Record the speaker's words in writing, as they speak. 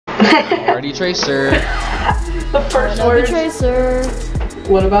Alrighty, Tracer. The first word. Tracer.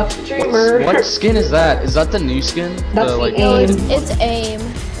 What about the streamer? What skin is that? Is that the new skin? That's like, the aim. It's aim.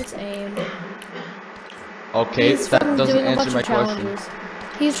 It's aim. Okay, He's that from doesn't doing a answer bunch my of question. challenges.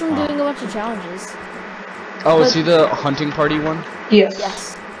 He's from doing a bunch of challenges. Oh, is he the hunting party one? Yes.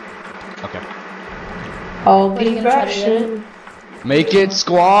 Yes. Okay. I'll What are you be gonna try to get bashing. Make it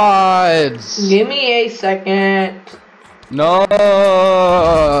squads! Give me a second. No!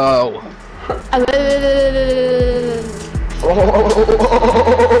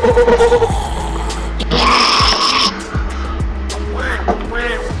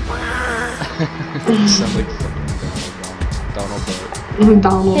 Sounds like Donald Duck.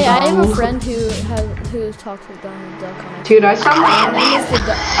 Donald. Hey, I have a Donald. friend who talks with Donald Duck on it. Dude, I sound His like name is the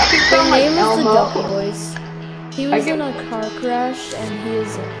Duck. I can His sound like name is the Elmo. Ducky Voice. He was in a car crash and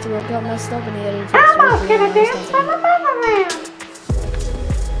his throat got messed up and he had to take Elmo's surgery. gonna dance on the Mother Man.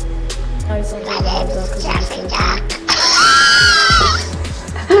 Now he sounds like Donald Duck because he's surgery.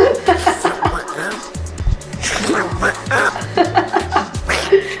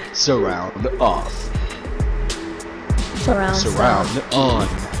 Surround off. Surround on.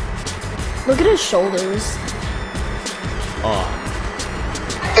 Look at his shoulders. On.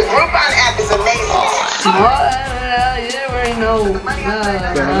 The Groupon app is amazing. You already know.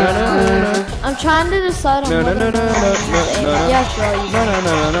 I'm trying to decide on what I'm gonna Yeah, sure.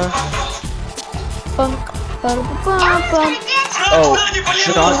 Oh,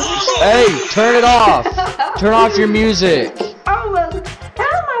 shut on. Hey, turn it off. Turn off your music. Elmo's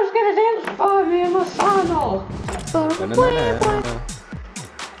gonna dance for me in the sandal.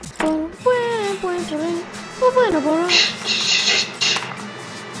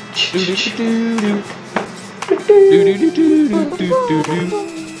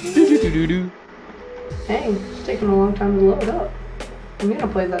 Dang, it's taking a long time to load up. I'm gonna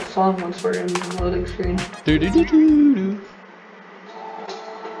play that song once we're in the loading screen.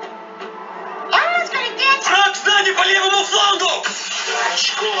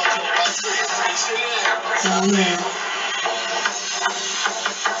 Oh man.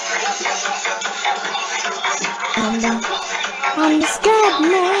 I'm the scared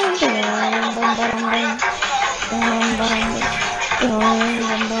man.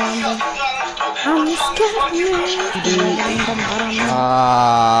 I'm the scared man.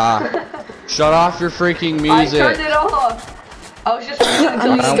 Shut off your freaking I music. turned it off. I was just waiting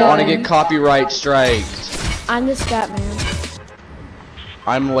until you I don't want to get copyright striked. I'm the scat man.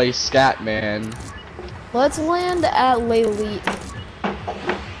 I'm Lay Scat Man. Let's land at Layleet.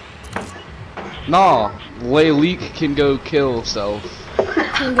 No, Lay Leak can go kill himself.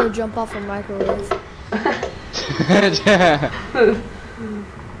 Can go jump off a microwave.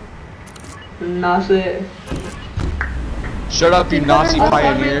 Nazi. Shut up, you Nazi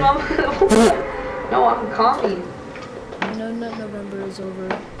pioneer. No, I'm coming. No, November is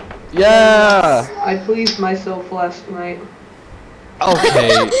over. Yeah. I pleased myself last night.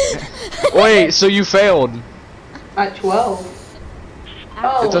 Okay. Wait, so you failed? At 12.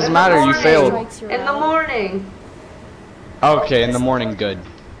 Oh, It doesn't in matter, the you morning. failed. In the morning. Okay, in the morning, good.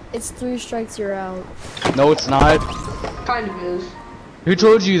 It's 3 strikes, you're out. No, it's not. Kind of is. Who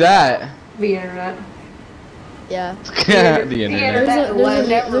told you that? The internet. Yeah. The internet.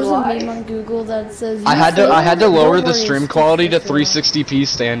 There's a meme on Google that says I had to lower Don't the worry, stream it's quality to just a fail. 360p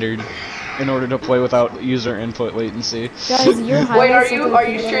standard in order to play without user input latency. Guys, your Wait, highlights are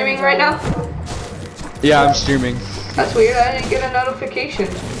you streaming right now? Yeah, I'm streaming. That's weird. I didn't get a notification.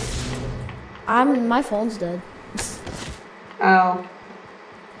 My phone's dead. Ow.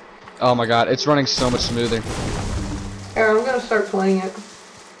 Oh my god, it's running so much smoother. Here, I'm gonna start playing it.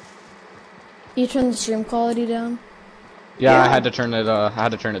 You turn the stream quality down? Yeah, Yeah. I had to turn it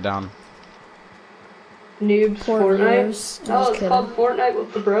down. Noobs Poor Fortnite. viewers. I'm No, just it's kidding. called Fortnite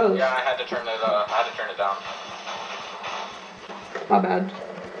with the bros. I had to turn it down. My bad.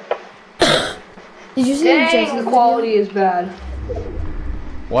 Did you see Dang, Jesse's the quality video? is bad.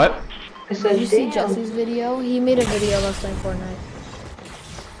 What? I said, Did you see damn. Jesse's video? He made a video last night Fortnite.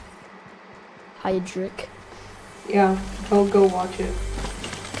 Hydrick. Yeah, I'll go watch it.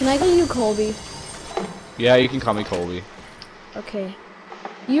 Can I call you Colby? Yeah, you can call me Colby. Okay.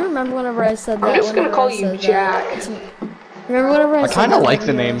 You remember whenever I said that? I'm just gonna whenever call I you said Jack. that? Remember whenever I I said kind of that like the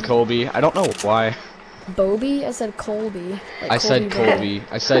whenever you name were- Colby. I don't know why. Bobby? I said Colby. Like I said Bobby. Colby.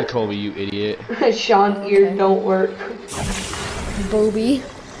 I said Colby, you idiot. Sean Okay. ear don't work. Bobby.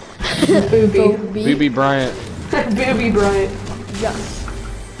 Booby. Bobby. BB Bryant. Booby Bryant. Yeah.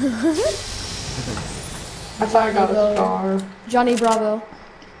 I thought I got a star. Johnny Bravo.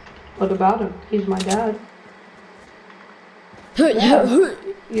 What about him? He's my dad.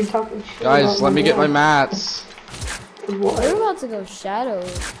 You're talking shit. Guys, let me get my mats. What? We're about to go shadow.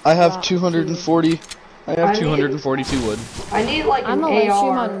 I have drop, 240. I have 242 wood. I need like I'm an gonna let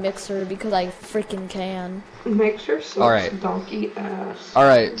stream AR. on Mixer because I freaking can. Mixer sucks. Alright. Donkey ass.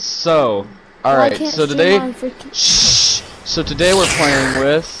 Alright, so. Well, I Alright, can't so stream today. on freaking Shh. So today we're playing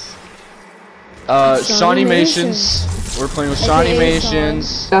with. Shawnee Mations. We're playing with Shawnee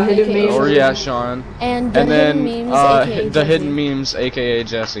Mations. The hidden AKA memes. Or yeah, Sean. and the And then hidden memes, aka the hidden Jesse. memes, aka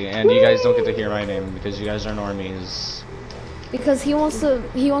Jesse. And you guys don't get to hear my name because you guys are normies. Because he wants to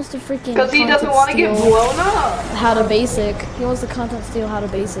freaking. Because he doesn't content want to get steal blown up. How to basic. He wants to content steal how to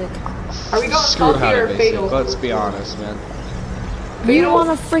basic. Are we going Screw salty how or to basic. fatal? Let's be honest, man. You Fatal?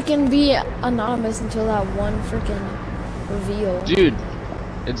 want to freaking be anonymous until that one freaking reveal. Dude,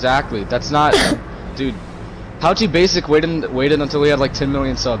 exactly. That's not, dude. How to basic waited until we had like 10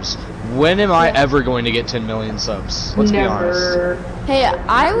 million subs. When am I ever going to get 10 million subs? Let's be honest. Never. Hey,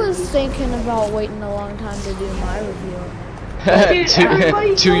 I was thinking about waiting a long time to do my reveal. Dude,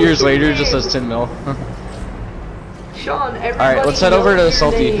 everybody Two knows years your later, name. just says 10 mil. Sean, everybody Alright, let's head over to knows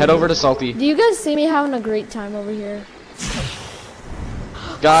your Salty. name. Head over to Salty. Do you guys see me having a great time over here?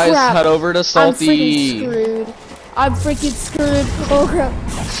 Guys, Crap. head over to I'm Salty. freaking screwed. I'm freaking screwed. Oh crap.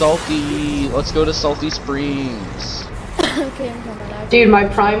 Salty. Let's go to Salty Springs. Okay, I'm coming out. Dude, my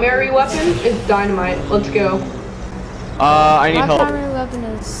primary weapon is dynamite. Let's go. I need My help. primary weapon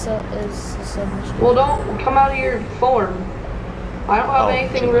is submachine. Well, don't come out of your form. I don't have Oh,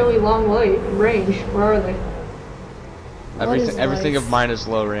 anything shit. really long range. Where are they? What is Everything life? of mine is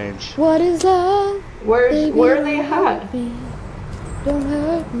low range. What is love? Baby, Where are they don't at? hurt me. Don't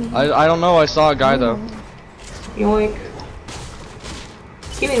hurt me. I don't know. I saw a guy though. Yoink.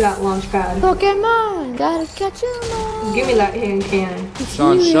 Give me that launch pad. Pokemon, gotta catch 'em all. Give me that hand cannon.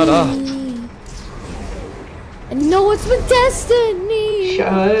 Sean, shut up. I know it's my destiny.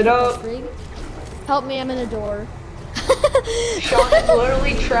 Shut up. Help me, I'm in a door. Sean is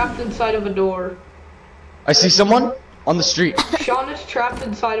literally trapped inside of a door. I see someone on the street. Sean is trapped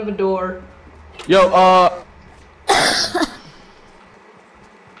inside of a door. Yo,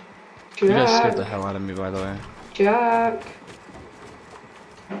 you guys scared the Jack. hell out of me, by the way. Jack.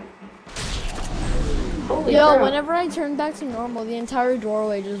 Holy Yo, crap. whenever I turned back to normal, the entire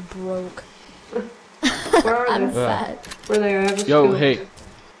doorway just broke. Where are I'm they? fat. Where they are? I have a Yo, scoop. hey.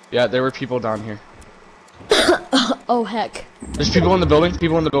 Yeah, there were people down here. Oh heck. There's people in the building.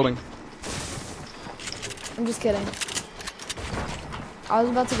 People in the building. I'm just kidding. I was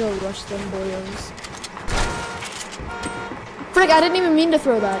about to go rush them boyos. Frick, I didn't even mean to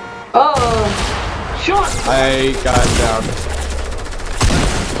throw that. Sean! I got down.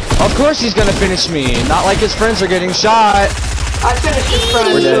 Of course he's gonna finish me. Not like his friends are getting shot. I finished his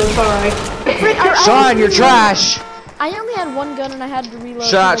friend, We're so dead. it's alright. Frick, I Sean, you're trash. I only had one gun and I had to reload.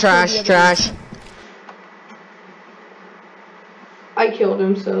 Shot, because I killed the trash, other trash. I killed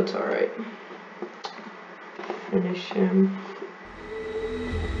him, so it's alright. Finish him.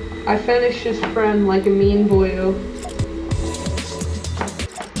 I finished his friend like a mean boyo.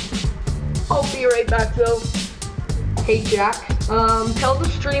 I'll be right back though. Hey Jack, tell the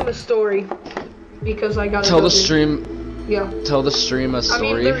stream a story. Because I gotta Tell go the do- stream. Yeah. Tell the stream a I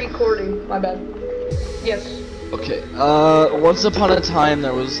mean the story. recording, my bad. Yes. Okay. Once upon a time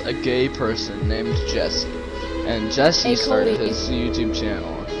there was a gay person named Jesse, and Jesse Hey, started Colby. his YouTube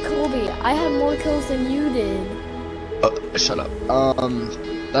channel. Colby, I had more kills than you did. Shut up.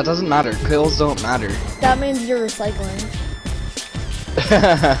 That doesn't matter. Kills don't matter. That means you're recycling.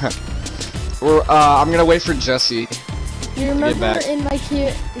 I'm gonna wait for Jesse. You remember back. in my Q?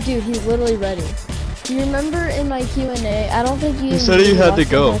 Dude, he's literally ready. You remember in my Q&A? I don't think you. He said he had to watched the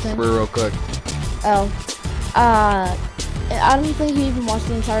go whole thing. real quick. Oh. I don't think you even watched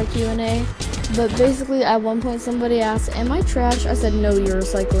the entire Q&A. But basically, at one point, somebody asked, "Am I trash?" I said, "No, you're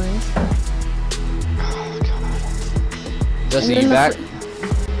recycling." Jesse, And you then back?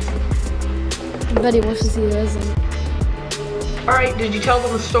 But he wishes he wasn't. Alright, did you tell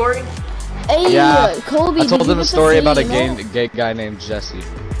them a story? Hey, Yeah, Colby, I told did you them a get story the about a free gay, emote? gay guy named Jesse.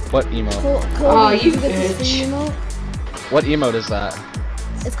 What emote? Colby, Aw, did you you get the free bitch. emote? What emote is that?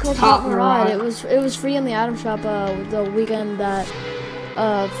 It's called Top Hot Mirage. Mirage. It was free in the item shop the weekend that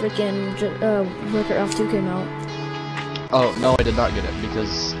freaking Wreck-It 2 came out. Oh, no, I did not get it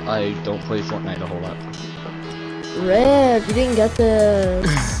because I don't play Fortnite a whole lot. Rip, you didn't get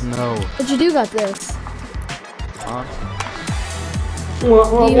this. No. But you do got this. Huh? Do you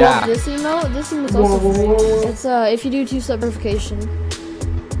Yeah. want this emote? This emote's also free. It's if you do two-step verification.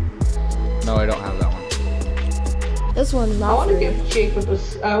 No, I don't have that one. This one's I not want to free. give Jacob a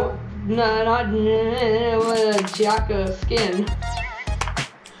No, not Jack skin.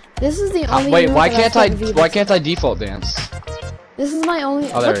 This is the only. Wait, emote why that can't put in why Vivas. can't I default dance? This is my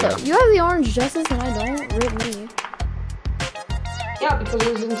only. Oh, there what we the? go. You have the orange justice and I don't. Rip me. Yeah, because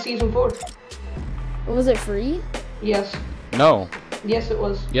it was in season 4. Was it free? Yes. No, Yes, it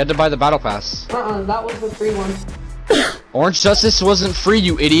was. you had to buy the battle pass. That was the free one. Orange Justice wasn't free,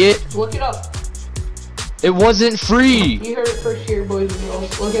 you idiot. Look it up. It wasn't free. You heard it first here, boys and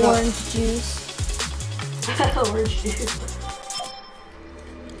girls. Look it Orange juice. up. Orange juice.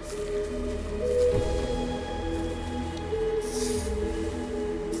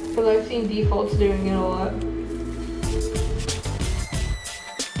 Because I've seen defaults doing it a lot.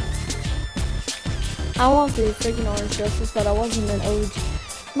 I want the freaking orange justice, but I wasn't an OG.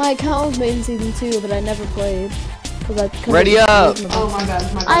 My account was made in season 2, but I never played. Ready up. Oh my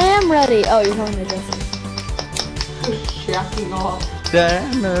god, my I bad. am ready. Oh, you're calling me justice. Jacking off. Da-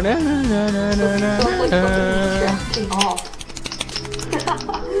 na- na- na- na- na- na- Sounds like na- something jacking off.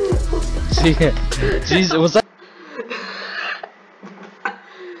 Jeez, was that?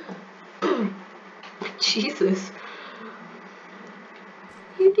 Jesus.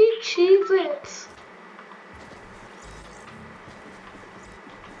 You did Cheez-Its.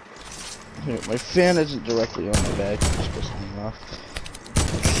 Here, my fan isn't directly on my back. I'm supposed to hang off.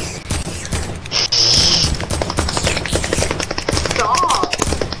 Stop.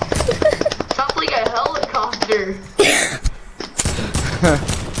 Sounds like a helicopter.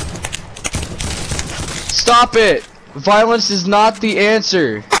 Stop it! Violence is not the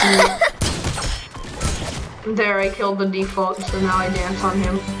answer. There, I killed the default, so now I dance on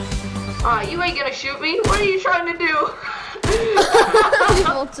him. You ain't gonna shoot me? What are you trying to do?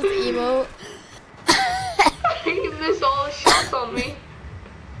 Lots of emote. You missed all the shots on me.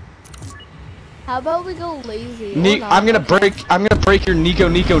 How about we go lazy? I'm gonna break your Nico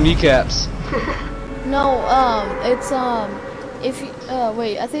kneecaps. No, it's if you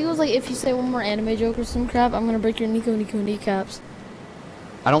wait, I think it was like if you say one more anime joke or some crap, I'm gonna break your Nico kneecaps.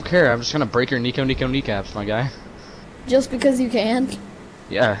 I don't care. I'm just gonna break your Nico kneecaps, my guy. Just because you can.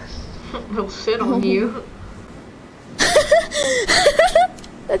 Yeah. He'll sit on you.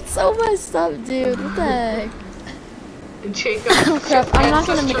 That's so messed up, dude. What the heck? Jacob Oh, crap, I'm not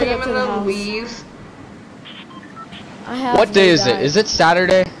gonna make it stream up to and the then house. leaves. I have. What day late is it? died. Is it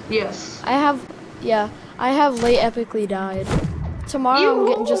Saturday? Yes. I have. Yeah, I have late epically died. Tomorrow I'm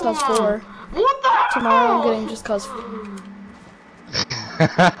getting just cause 4. What the hell? Tomorrow I'm getting just cause.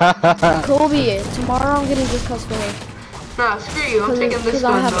 Colby, tomorrow I'm getting just cause 4. Nah, screw you. I'm taking this Because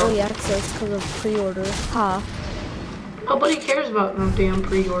I gun have though. early access because of pre-order. Ha. Nobody cares about no damn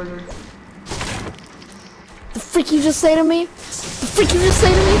pre-order. The freak you just say to me? The freak you just say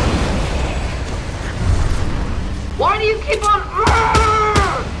to me? Why do you keep on?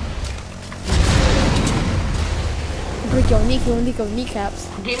 Break your Nico kneecaps.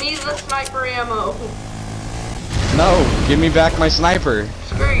 Give me the sniper ammo. No, give me back my sniper.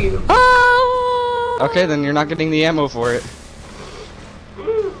 Screw you. Oh! Okay, then you're not getting the ammo for it.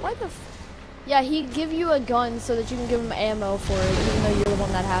 What the Yeah, he'd give you a gun so that you can give him ammo for it, even though you're the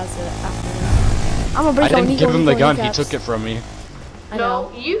one that has it afterwards. I'm gonna I break your didn't give him the gun, he kneecaps. took it from me. I know.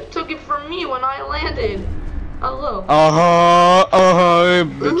 No, you took it from me when I landed. Hello.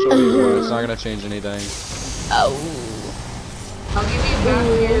 Bitch, it's not gonna change anything. Oh. I'll give you back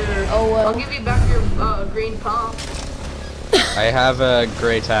your. Oh, well. I'll give you back your green pump. I have a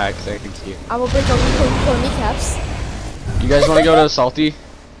gray tag, thank you. I'm gonna break your kneecaps. You guys wanna go to Salty?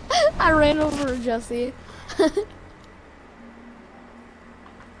 I ran over Jesse.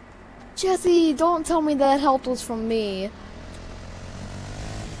 Jesse, don't tell me that help was from me.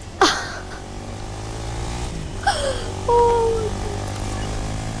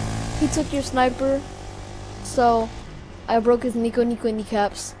 Oh. He took your sniper, so I broke his Nico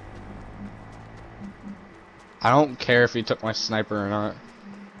kneecaps. I don't care if he took my sniper or not.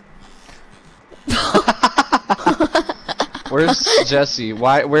 Where's Jesse?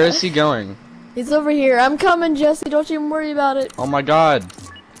 Where is he going? He's over here. I'm coming, Jesse. Don't you even worry about it. Oh my god.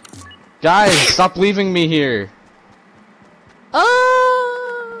 Guys, stop leaving me here.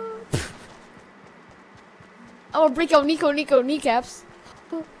 Oh! I'm gonna break out Nico kneecaps.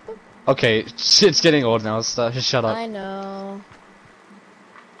 Okay, it's getting old now. Shut up. I know.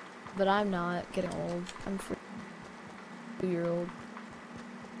 But I'm not getting old. I'm 2-year-old.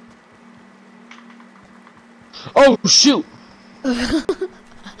 Oh shoot!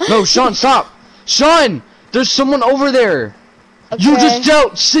 No, Sean, stop! Sean! There's someone over there! You Okay. just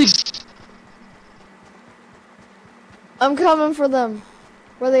dealt 6! I'm coming for them.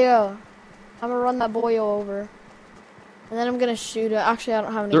 Where they go? I'm gonna run that boyo over. And then I'm gonna shoot it. Actually, I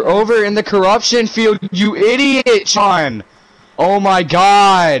don't have any. They're guns. over in the corruption field, you idiot, Sean! Oh my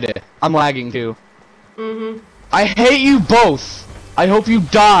god! I'm lagging too. I hate you both! I hope you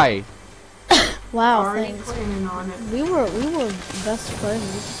die! Wow, Already thanks. planning on it. We were best friends.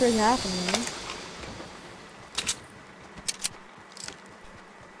 What's pretty happening, man?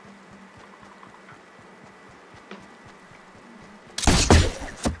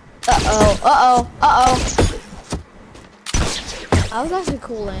 Uh-oh. That was actually a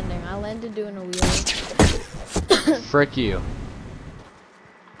cool landing. I landed doing a wheel. Frick you.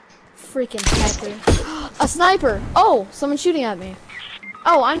 Freaking hacker. A sniper! Oh, someone's shooting at me.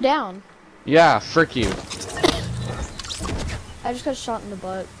 Oh, I'm down. Yeah, frick you. I just got shot in the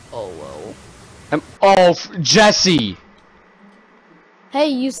butt. Oh, whoa. Jesse! Hey,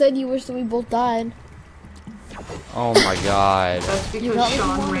 you said you wish that we both died. Oh my god. That's You because got me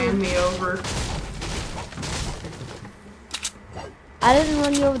Sean wrong. ran me over. I didn't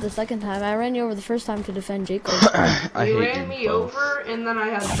run you over the second time. I ran you over the first time to defend Jacob. I You hate ran you me both. over, and then I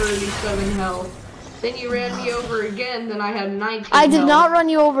had 37 health. Then you ran me over again, then I had 19 I did health. not run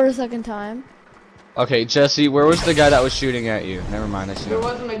you over a second time. Okay, Jesse, where was the guy that was shooting at you? Never mind, I see There him.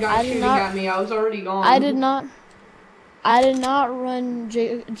 wasn't a guy I did shooting not- at me, I was already gone. I did not run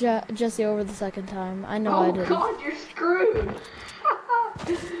Jesse over the second time. I know I Oh did. god, you're screwed!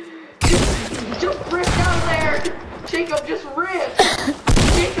 just rip down there! Jacob, just rip!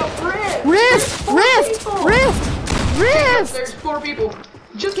 Jacob, rip! Rift! Rift! People. Rift! Rift! There's 4 people.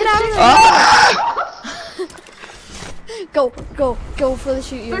 Just Get out of there! Go before they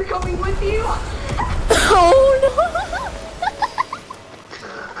shoot you. They're coming with you! Oh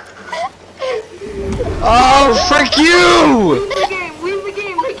Oh, frick you! Leave the game! Leave the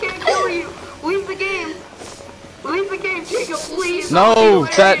game! They can't kill you! Leave the game! Leave the game, Jacob, please! No,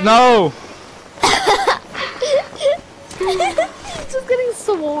 no! no! He's just getting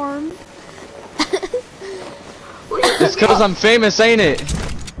swarmed. It's cause I'm famous, ain't it?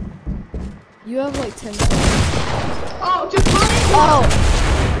 You have like 10 seconds. Oh, just run! Oh!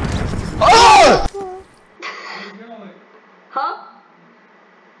 Oh! Huh?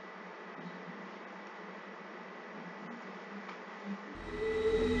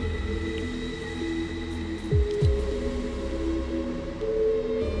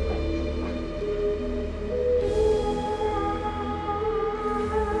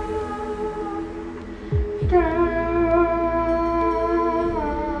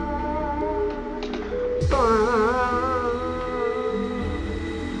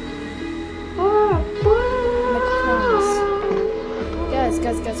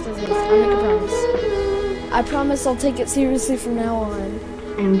 Guys, I'll make a promise. I promise I'll take it seriously from now on.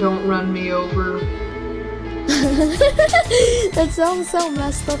 And don't run me over. That sounds so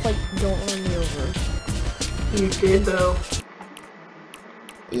messed up, like, don't run me over. You did, though.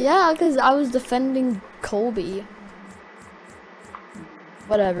 Yeah, because I was defending Colby.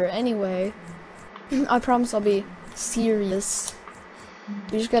 Whatever, anyway. I promise I'll be serious.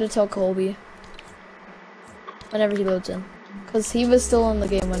 We just gotta tell Colby. Whenever he loads in. Because he was still in the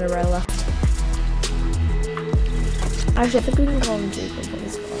game whenever I left. Actually, I think we can call him Jacob when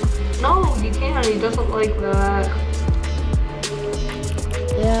he's gone. No, you can't. He doesn't like that.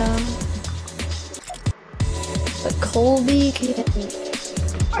 Yeah. But Colby can I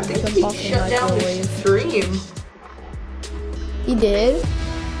think jump he off the shut down microwave. his stream. He did?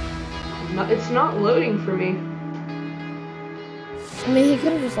 No, it's not loading for me. I mean, he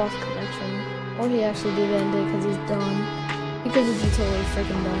could have just lost connection. Or he actually did end it because he's done. He could have been totally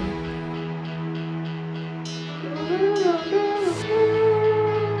freaking done.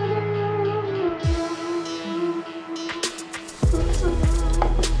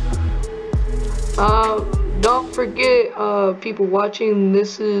 Don't forget, people watching,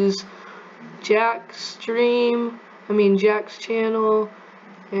 this is Jack's stream, Jack's channel,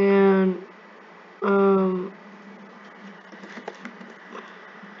 and,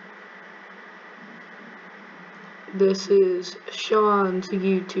 this is Sean's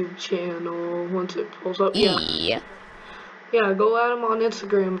YouTube channel, once it pulls up, yeah, go at him on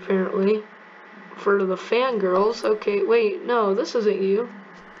Instagram, apparently, for the fangirls. Okay, wait, no, this isn't you.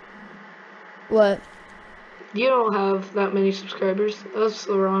 What? You don't have that many subscribers. That's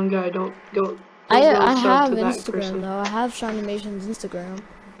the wrong guy. Don't go. I sub have to that Instagram person. though. I have Shawnimation's Instagram.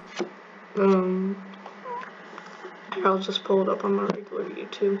 I'll just pull it up on my regular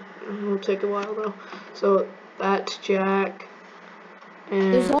YouTube. It'll take a while though. So that's Jack.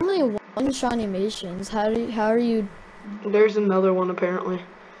 And There's only one Shawnimations. How are you? there's another one apparently.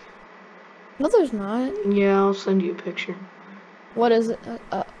 No, there's not. Yeah, I'll send you a picture. What is it?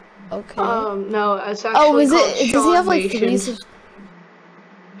 Okay. No, it's actually Oh, is called it? Does he have like 3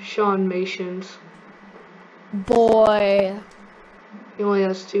 Sean Mations. Boy. He only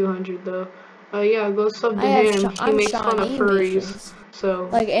has 200 though. Yeah, go sub to I have him. He makes fun of furries. So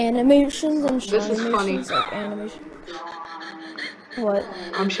like animations and this is funny. like animation. What?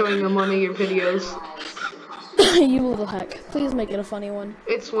 I'm showing him one of your videos. You little heck. Please make it a funny one.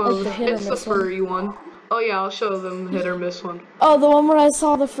 It's like the furry one. Oh yeah, I'll show them hit or miss one. Oh, the one where I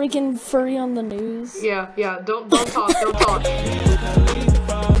saw the freaking furry on the news. Yeah. Don't talk. Don't talk.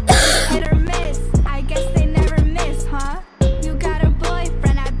 Hit or miss. I guess they never miss, huh? You got a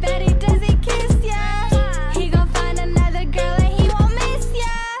boyfriend. I bet he doesn't kiss ya. He gon' find another girl and he won't miss ya.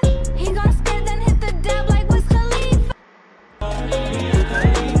 He gon' skirt then hit the dab like Wiz Khalifa.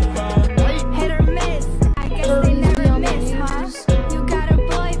 Hit or miss. I guess they never miss, huh? You got a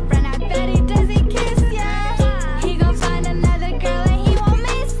boyfriend. I bet he doesn't kiss ya. He gon' find another girl and he won't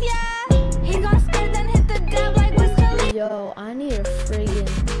miss ya. He gon' skirt then hit the dab like Wiz Khalifa. Yo, I need a friggin'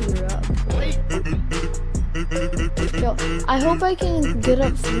 tear up. Yo, I hope I can get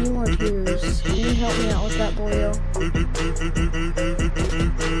up 3 more tears. Can you help me out with that, boyo?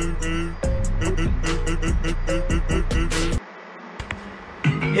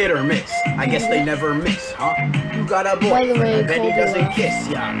 Hit or miss. I guess they never miss, huh? You got a boy, I bet he doesn't kiss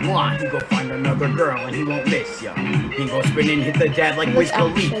ya. Mwah, he go find another girl and he won't miss ya. He go spin and hit the dad like Wiz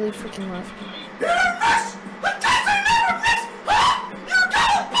Khalifa. Actually freaking left.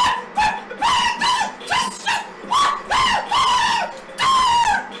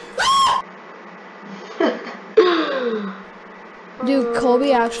 Dude,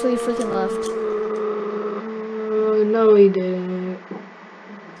 Colby actually freaking left. No, he didn't.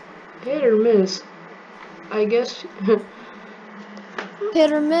 Hit or miss. I guess.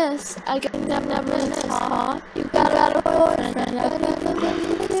 Hit or miss. I can never miss, huh? You got a boyfriend. I bet he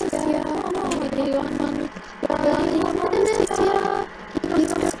doesn't kiss ya. He gon' find a girl and he won't miss ya.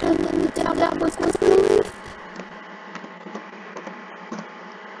 He's gonna spend the down with Wiz Khalifa.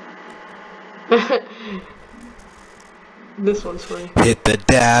 This one's funny. Hit the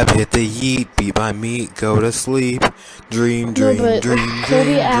dab, hit the yeet, beat my meat, go to sleep. Dream, dream, dream, dream,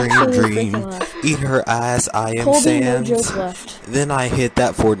 dream, dream. Eat her ass, I am Sans. Then I hit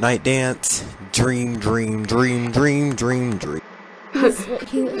that Fortnite dance. Dream, dream, dream, dream, dream, dream. Sean.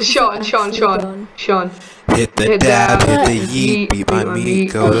 Hit the dab, hit the yeet, beat my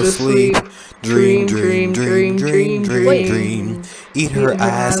meat, go to sleep. Dream, dream, dream, dream, dream, dream. Eat her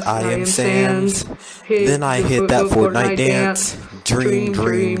ass, I am Sans. Then I hit that Fortnite dance. Dream,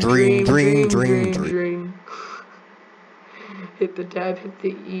 dream, dream, dream, dream, dream. Hit the dab, hit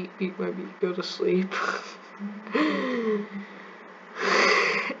the eat, beat my meat, go to sleep.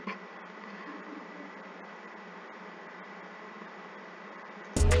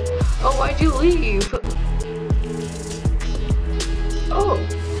 Oh, why'd you leave? Oh.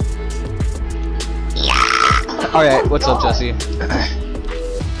 Alright, what's up, Jesse?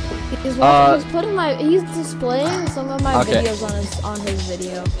 He's displaying some of my videos on his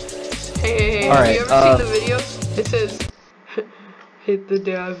video. Hey, All have right, you ever seen the video? It says, hit the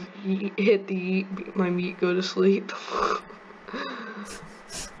dab, hit the eat, beat my meat, go to sleep.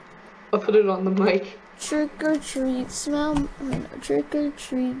 I'll put it on the mic. Trick or treat, trick or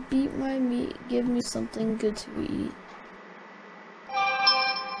treat, beat my meat, give me something good to eat.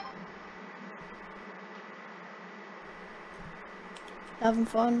 Having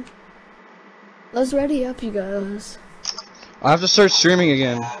fun? Let's ready up, you guys. I have to start streaming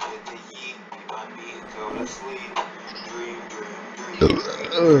again.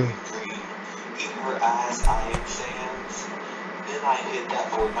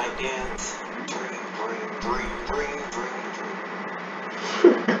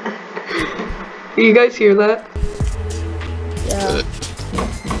 You guys hear that? Yeah.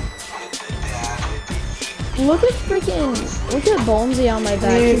 Look at Bonesy on my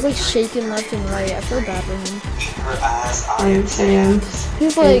back. He's like shaking left and right. I feel bad for him. I'm saying.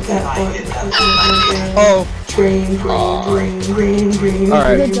 He's like, oh. Dream.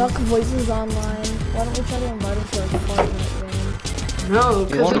 Alright. The Duck Voices online. Why don't we try to invite him to like a Fortnite game? No,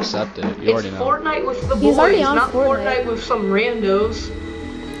 He won't accept it. You already know. Fortnite with the boys, He's already on not Fortnite with some randos.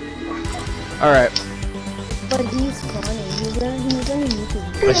 Alright. But he's funny. He's on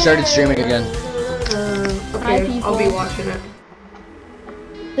YouTube. I started streaming again. Okay, I'll be watching it.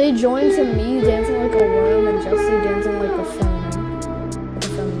 They joined to me dancing like a worm and Jesse dancing like a feminist.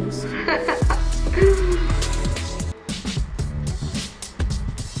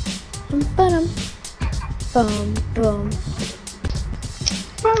 Bum.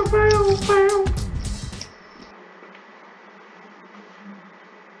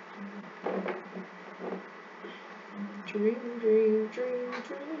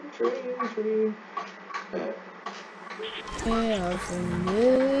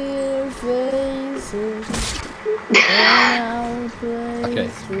 familiar faces. Okay.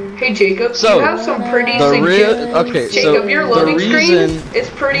 Hey Jacob, So, you have some pretty okay, Jacob, so your loading the screen reason is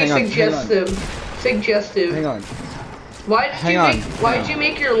pretty hang on. suggestive. Hang on. Why did you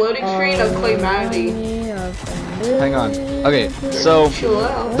make your loading screen a Claymati? Hang on. Okay, so Chill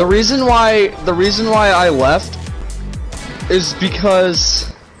out. the reason why I left is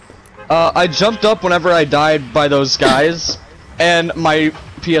because I jumped up whenever I died by those guys and my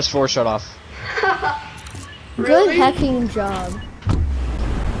PS4 shut off. Good hacking job.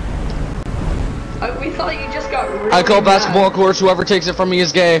 We thought you just got really I call basketball mad. courts, whoever takes it from me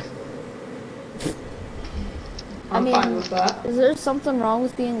is gay. I'm fine with that. Is there something wrong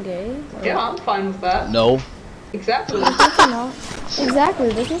with being gay? Or... Yeah, I'm fine with that. No. Exactly. There's nothing wrong. Exactly,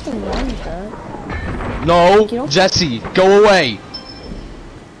 there's nothing wrong with that. No, Jesse, go away.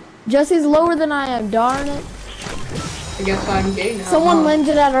 Jesse's lower than I am, darn it. I guess I'm gay now. Someone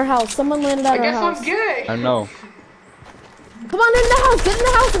landed at our house. Someone landed at our house. I guess I'm gay. I know. Come on in the house. Get in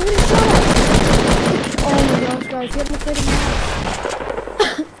the house. I'm getting shot at. Oh my gosh, guys. Get in the freaking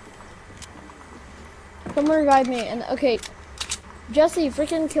house. Someone revive me. And okay, Jesse,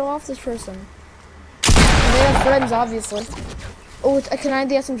 freaking kill off this person. And they have friends, obviously. Oh, can I have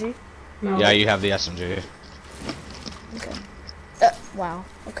the SMG? No. Yeah, you have the SMG. Okay. Wow.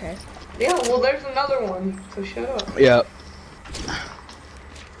 Okay. Yeah, well, there's another one. So shut up. Yeah.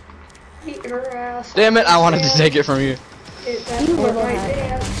 Eat her ass. Damn it! I wanted to take it from you. You little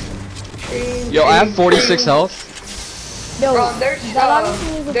hack. Yo, I have 46 health. Yo, there's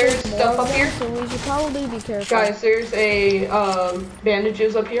stuff up here. So we should probably be careful. Guys, there's a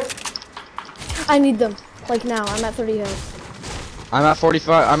bandages up here. I need them. Like now. I'm at 30 health. I'm at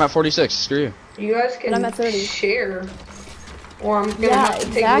 45. I'm at 46. Screw you. You guys can I'm at 30. share, or I'm gonna have to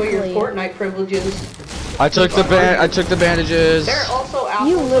take away your Fortnite privileges. I took the bandages. There are also apples.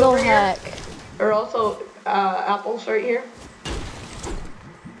 You little over hack. Here. There are also apples right here.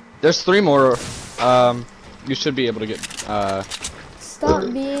 There's 3 more. You should be able to get. Stop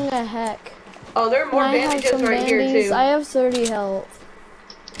being a heck. Oh, there are more bandages right here too. I have 30 health.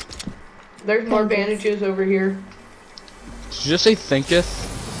 There's more bandages over here. Did you just say thinketh?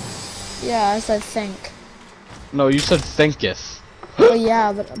 Yeah, I said think. No, you said thinketh. Well,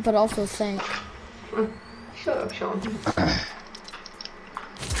 yeah, but also think. Shut up, Sean.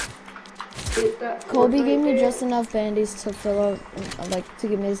 Colby gave me just enough bandies to fill out, like, to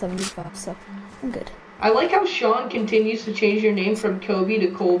give me 75, so I'm good. I like how Sean continues to change your name from Kobe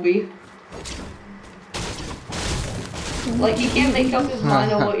to Colby. Like, he can't make up his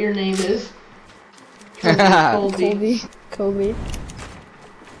mind on what your name is. Colby. Kobe.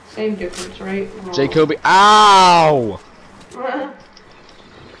 Same difference, right? Wrong. Jacoby. Ow!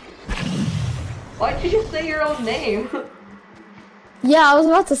 Why'd you just say your own name? Yeah, I was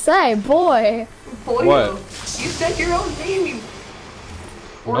about to say, boy. Boy, what? You said your own name, you...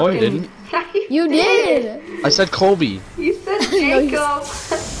 No, I didn't. You did! I said Colby. You said Jacob.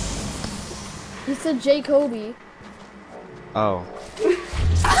 You said Jacoby. Oh.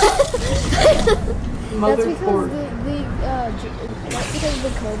 That's because the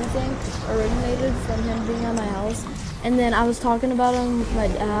Kobe thing originated from him being at my house, and then I was talking about him with my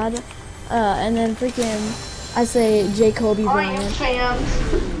dad, and then freaking I say Jacoby Bryant.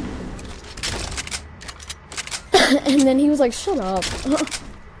 And then he was like, "Shut up."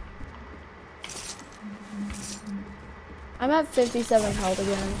 I'm at 57 health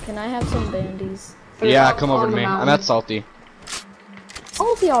again. Can I have some bandies? Yeah, come over to me. I'm at salty.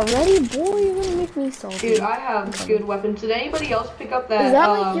 Salty already? Boy, you're gonna make me salty. Dude, I have good weapons. Did anybody else pick up that? Is that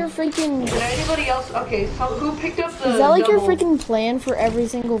like your freaking... Did anybody else... Okay, so who picked up the... Is that like double? your freaking plan for every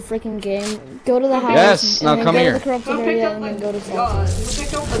single freaking game? Go to the house, yes, and now then come go here. to the corrupted area, and then go to salty. Who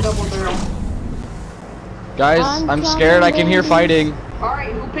picked up the double barrel? Guys, I'm scared. I can hear fighting.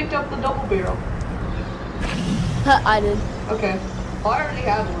 Alright, who picked up the double barrel? I did. Okay. Well, I already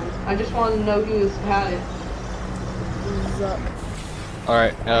had one. I just wanted to know who had it. Zuck.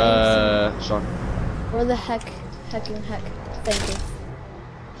 Alright, Sean. Where the heck? Thank you.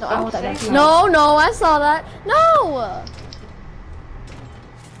 No, I want that back. saying No, I saw that. No!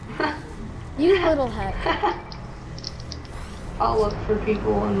 You little heck. I'll look for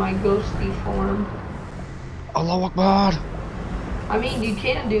people in my ghosty form. Allahu Akbar. I mean, you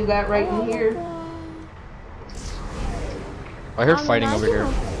can do that right in here. I heard fighting over here.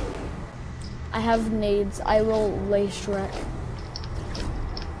 I have nades. I will lay Shrek.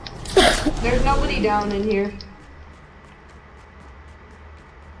 There's nobody down in here.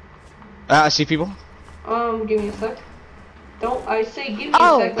 I see people. Give me a sec. Give me a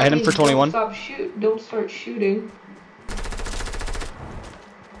sec. I hit him for 21. Don't start shooting.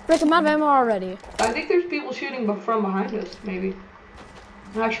 Frick, I'm out of ammo already. I think there's people shooting from behind us, maybe.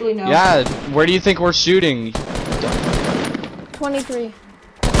 Actually, no. Yeah, where do you think we're shooting? 23.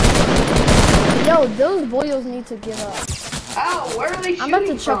 Yo, those boyos need to give up. Ow, where are they shooting I'm about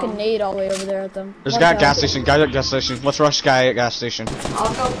to chuck from? a nade all the way over there at them. There's a guy at gas station. Guy at gas station. Let's rush guy at gas station.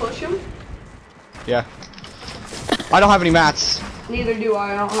 I'll go push him. Yeah. I don't have any mats. Neither do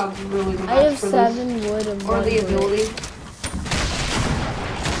I. I don't have really the I have mats for 7 this. wood and Or 1 the wood. ability.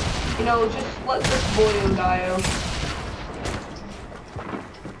 You know, just let this boyo die out.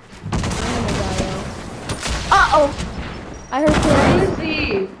 Uh-oh! I heard Where kills. is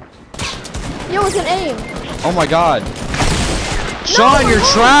he? Yo, it's an aim! Oh my god. Sean, you're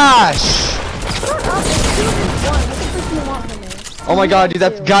trash! Shut up, it's 2 against 1. What the frick do you want from me? Oh my god, dude,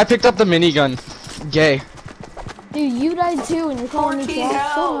 that guy picked up the minigun. Gay. Dude, you died too and you're calling me 14 trash?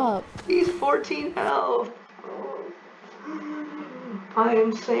 Shut health. up. He's 14 health. I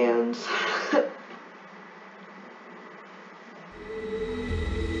am Sans.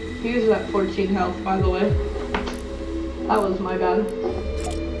 He was at 14 health, by the way. That was my bad.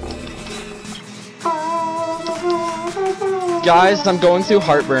 Guys, I'm going through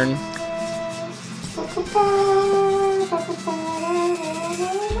heartburn.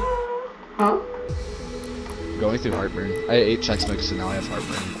 Huh? Going through heartburn. I ate Chex Mix and now I have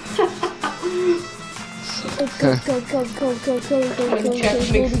heartburn.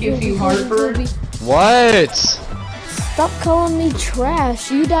 Chex Mix gives you heartburn? What? Stop calling me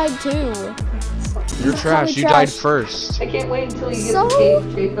trash. You died too. You're trash. You died first. I can't wait until you get So? the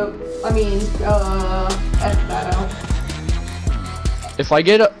cave, Jacob. I mean, F that out. If I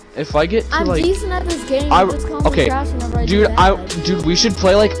get to I'm like, decent at this game. You just call me okay, trash whenever I do dude, bad. dude, we should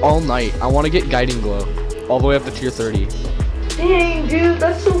play like all night. I want to get Guiding Glow, all the way up to tier 30. Dang, dude,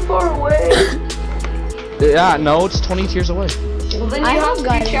 that's so far away. Yeah, no, it's 20 tiers away. Well, then you I have have to do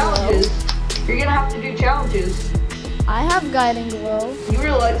Guiding challenges. You're gonna have to do challenges. I have Guiding Glow. You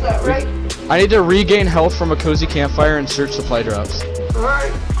realize that, right? I need to regain health from a cozy campfire and search supply drops.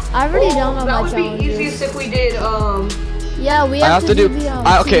 Alright. I already done all That my would challenges. be easiest if we did, Yeah, we I have have to do. the,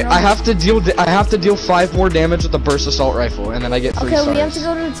 Okay, team I rumble. have to deal 5 more damage with the burst assault rifle, and then I get 3 Okay, stars. we have to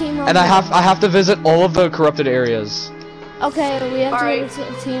go to the team rumble. And I have to visit all of the corrupted areas. Okay, we have Alright. to go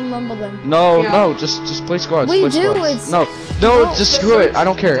to team rumble then. No, Yeah. no, just play squads. We play do, squads. it's- No, No, just to screw it. search- I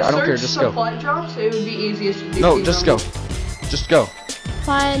don't care. to I don't care. search Just go. supply drops, it would be easiest to do. No, team just rumble. go. Just go.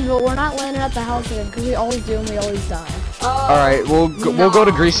 Fine, but we're not landing at the house again because we always do and we always die. All right, we'll go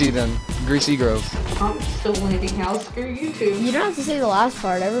to Greasy then. Greasy Grove. I'm still landing house. Screw you two. You don't have to say the last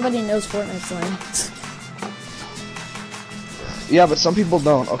part. Everybody knows Fortnite's lane. Yeah, but some people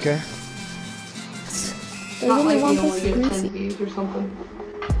don't. Okay. There's Not only like one you only person get 10 greasy. views or something.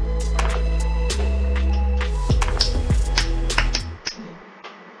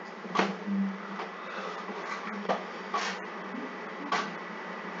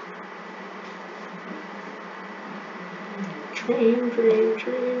 Dream, dream,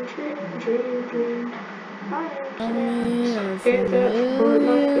 dream, dream, dream, dream. Hit that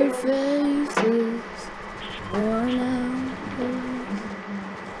Fortnite Faces worn out.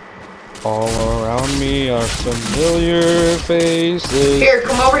 All around me are familiar faces. Here,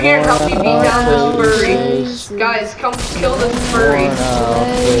 come over here and help me beat down this Faces. furry. Guys, come kill this furry. Worn out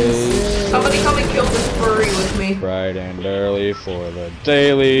faces. Somebody come and kill this furry with me. Bright and early for the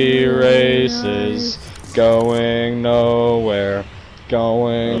daily races. Going nowhere.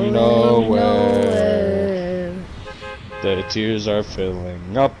 Going nowhere. The tears are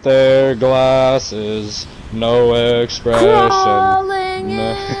filling up their glasses. No expression. Crawling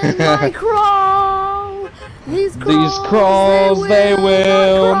No. in my crawl. These These crawls, they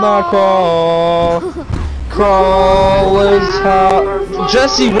will not crawl. Crawl is how.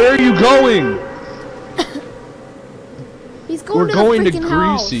 Jesse, where are you going? He's going We're to going the to freaking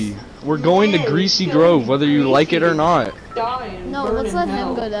house. Greasy. We're going to Greasy Grove, whether you like it or not. No, let's let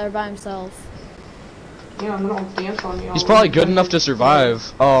him go there by himself. Yeah, I'm gonna dance on you. He's probably good enough to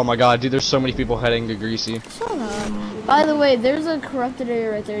survive. Oh my god, dude, there's so many people heading to Greasy. Shut up. By the way, there's a corrupted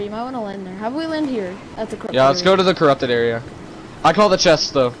area right there. You might want to land there. How about we land here at the corrupted Yeah, let's go area? to the corrupted area. I call the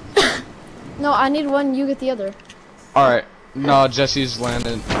chest though. No, I need one. You get the other. Alright. No, Jesse's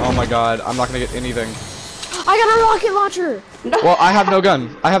landing. Oh my god, I'm not gonna get anything. I got a rocket launcher. Well, I have no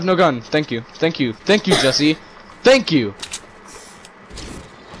gun. I have no gun. Thank you. Thank you. Thank you, Jesse. Thank you.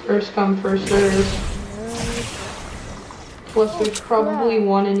 First come, first serve. Plus, there's probably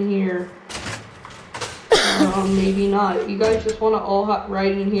one in here. Maybe not. You guys just want to all hop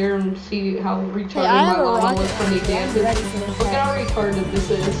right in here and see how retarded I have my a llama rocket was when he dances. launcher. Look at how retarded this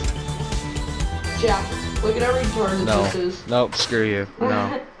is. Jack. Look at how retarded No. this is. Nope, screw you.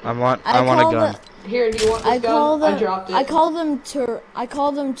 No. I want a gun. Here, do you want this gun? I dropped it. I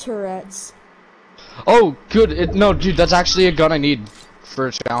call them Tourette's. Oh, good. No, dude, that's actually a gun I need for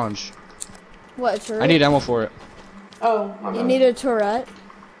a challenge. What, a turret? I need ammo for it. Oh, my bad. You need a turret?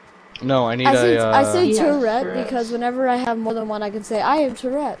 No, I need I say Tourette's. turret because whenever I have more than one, I can say, I have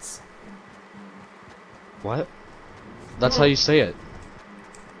Tourette's. What? That's how you say it.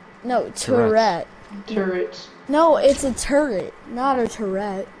 No, turret. Turrets. No, it's a turret, not a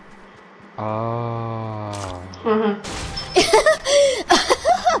turret. Oh.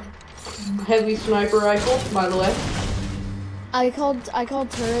 Heavy sniper rifle, by the way. I called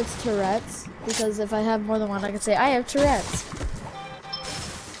turrets Tourette's because if I have more than one, I can say I have Tourette's.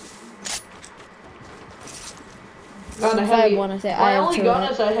 Got a heavy. My only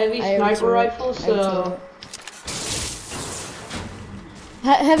gun is a heavy sniper rifle, so.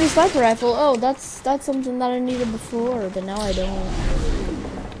 Heavy sniper rifle. Oh, that's something that I needed before, but now I don't.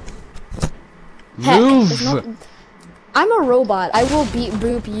 Move! I'm a robot. I will beat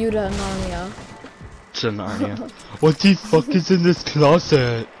Boop you to Narnia. To Narnia. What the fuck is in this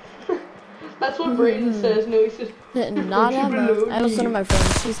closet? That's what Brayden says. No, he says. Not Emma. I was one of my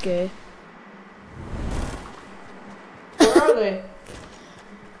friends. He's gay. Where are they?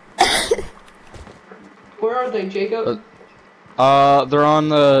 Where are they, Jacob? They're on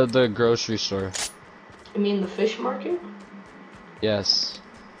the grocery store. You mean the fish market? Yes.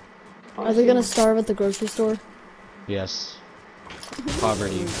 Are they gonna starve at the grocery store? Yes.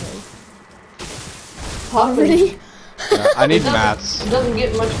 Poverty. Poverty? Yeah, I need maths. It doesn't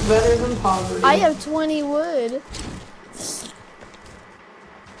get much better than poverty. I have 20 wood.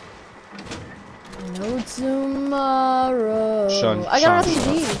 No tomorrow. I got an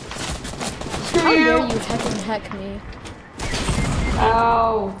RPG. How dare you heck me?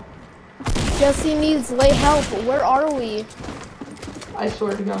 Ow. Jesse needs lay help. Where are we? I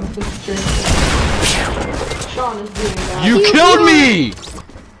swear to God, this is drink. Sean is doing that. You killed me!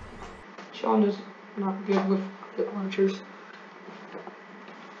 Sean is not good with rocket launchers.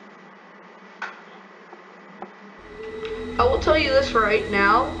 I will tell you this right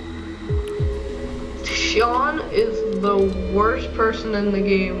now. Sean is the worst person in the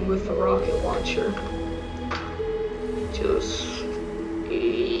game with a rocket launcher.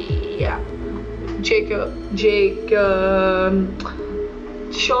 Yeah.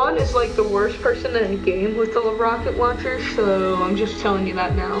 Sean is like the worst person in the game with the rocket launcher, so I'm just telling you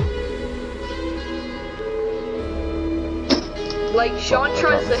that now. Like, Sean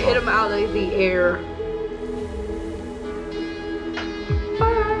tries to hit him out of the air.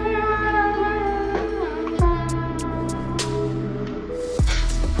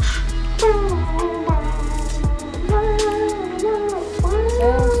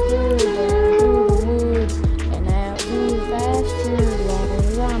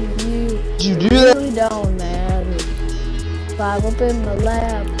 Don't matter. Climb up in my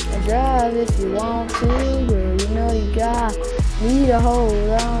lap and drive if you want to, girl. You know you got me to hold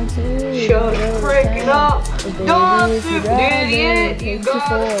on to. Shut it, break it up. Don't you idiot. You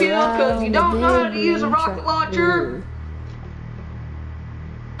gotta kill cause you don't know how to use a rocket launcher.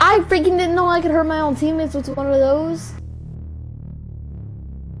 I freaking didn't know I could hurt my own teammates with one of those.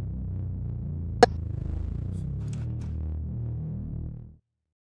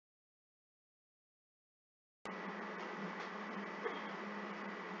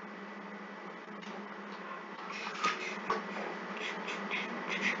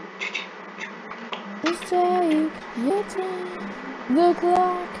 Take your time, the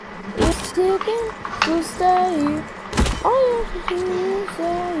clock is ticking, so stay. All you have to do is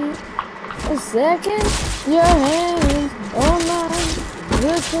say a second, your hands on mine,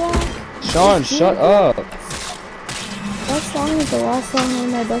 the clock. Sean, shut up. That song is the last song one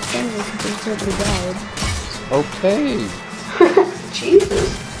of my best friends listened to until he died. Okay. Jesus.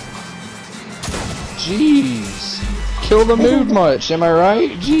 Jeez. Kill the mood much, am I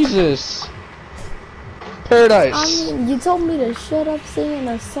right? Jesus. Paradise. I mean, you told me to shut up singing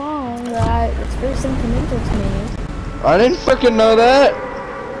a song that was very sentimental to me. I didn't fucking know that.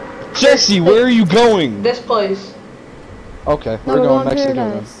 Jesse, where are you going? This place. Okay, No, we're going Mexico.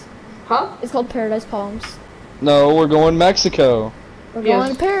 Paradise. Huh? It's called Paradise Palms. No, we're going Mexico. We're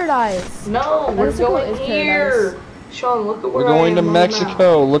going to Paradise. No, we're going here. Sean, look at where we're going to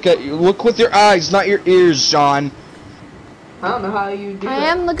Mexico. Look at you. Look with your eyes, not your ears, Sean. I don't know how you do that. I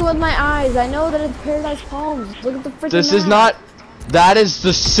am looking with my eyes. I know that it's Paradise Palms. Look at the freaking This map. is not. That is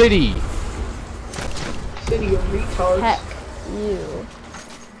the city. City of retards. Heck, you.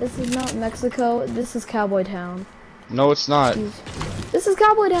 This is not Mexico. This is Cowboy Town. No, it's not. This is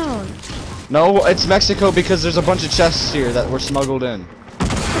Cowboy Town. No, it's Mexico because there's a bunch of chests here that were smuggled in.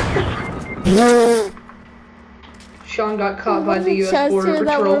 Sean got caught by the U.S. chests Border here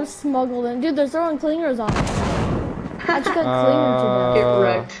Patrol. that were smuggled in. Dude, they're throwing clingers on it. I just got clinger Get to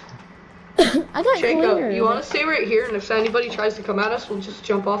wrecked. them. I got Jacob, clinger. you want to stay right here, and if anybody tries to come at us, we'll just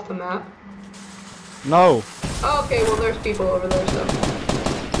jump off the map. No. Oh, okay, well there's people over there, so.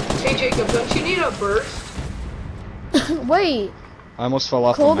 Hey Jacob, don't you need a burst? Wait. I almost fell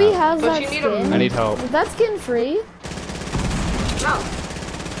off Colby the map. has Don't that you need skin. I need help. Is that skin free? No.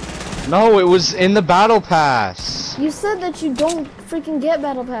 No, it was in the battle pass. You said that you don't freaking get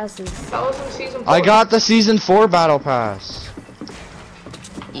battle passes. That was in season 4. I got the season 4 battle pass.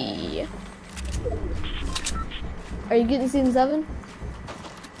 Yeah. Are you getting season 7?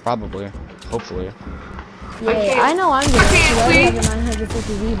 Probably. Hopefully. Yeah, I know I'm getting it because I have the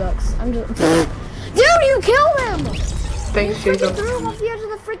 950 V-Bucks. I'm just... Dude, you killed him! Thanks, You Jacob. threw him off the edge of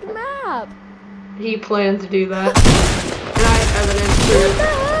the freaking map. He planned to do that. And I have evidence What to the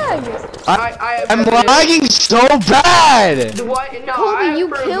heck? I have I'm evidence. lagging so bad! What? No, I Colby, have you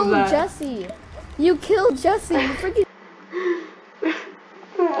proof of killed that. Jesse. You killed Jesse. You freaking...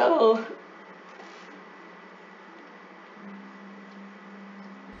 Hell.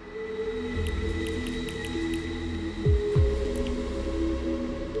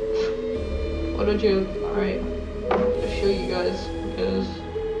 What a joke. Alright. I'll show you guys because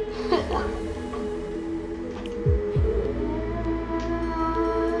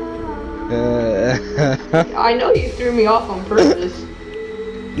I know you threw me off on purpose.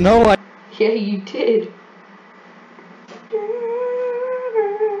 No, I... Yeah, you did.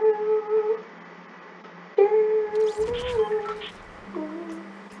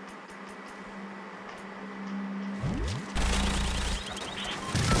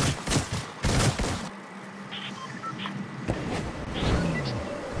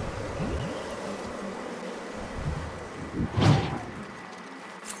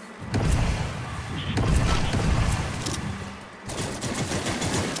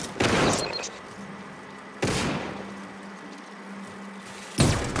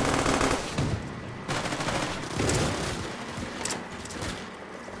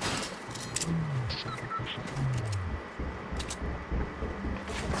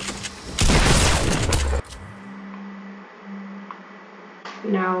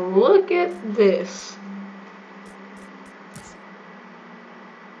 Now look at this.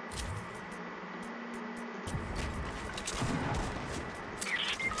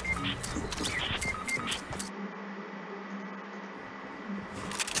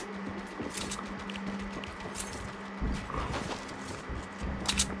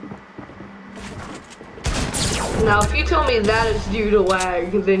 Now if you tell me that is due to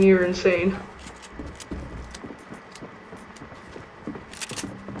lag, then you're insane.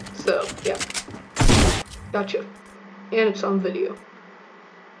 So, yeah. Gotcha. And it's on video.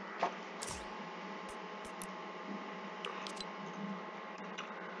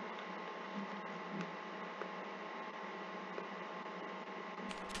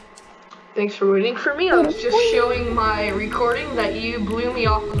 Thanks for waiting for me. I was just showing my recording that you blew me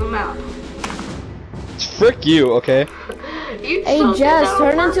off of the map. Frick you, okay? Hey Jess,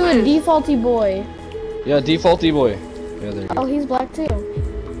 turn into a defaulty boy. Yeah, defaulty boy. Yeah, there you Oh, go. he's black too.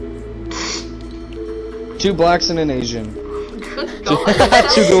 2 blacks and an Asian. Good 2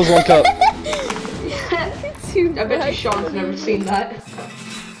 God. girls, 1 cup. I bet you Sean's never seen that.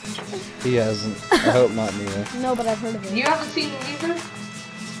 He hasn't. I hope not, neither. No, but I've heard of it. You haven't seen it either?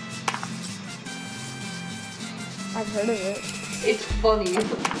 I've heard of it. It's funny.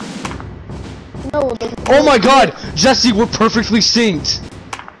 No, Oh my god! Jesse, we're perfectly synced!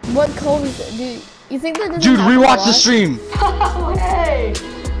 what Colby said, dude, you think that doesn't Dude, happen a rewatch lot? the stream! Oh, hey!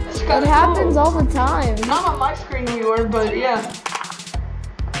 That's It kinda happens cool. all the time. Not on my screen anymore, but yeah.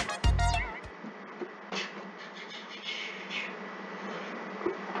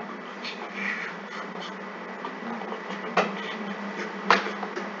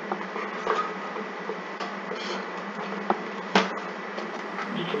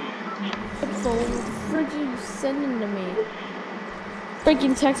 What the frick are you sending to me?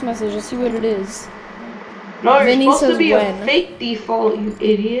 Freaking text message, I'll see what it is. No, you're Vinny supposed says to be when. a fake default, you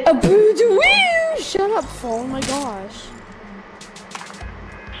idiot. Shut up, phone, oh my gosh.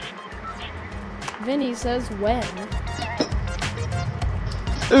 Vinny says when.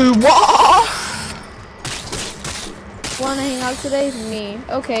 What? Wanna hang out today? Me.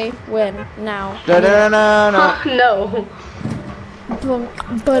 Okay, when? Now. Da da da da. No.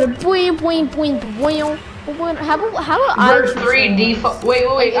 But a boing boing boing boing. How about I There's choose 3 someone? default. Wait.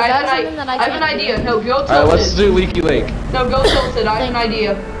 Is I that have something that I an can't idea. do? No, go tilted. Alright, let's do Leaky Lake. No, go tilted. I have an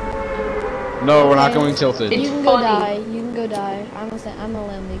idea. No, we're not going tilted. You can go die. You can go die. I'm a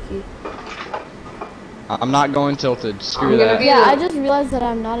lamb leaky. I'm not going tilted. Screw that. Yeah, I just realized that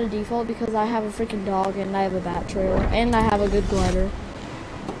I'm not a default because I have a freaking dog and I have a bat trailer and I have a good glider.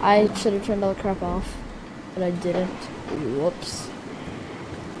 I should have turned all the crap off, but I didn't. Whoops.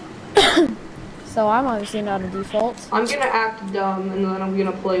 So I'm obviously not a default. I'm gonna act dumb and then I'm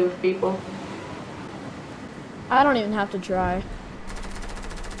gonna play with people. I don't even have to try.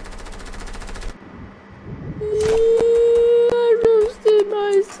 I roasted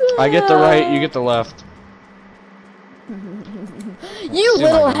myself. I get the right, you get the left. You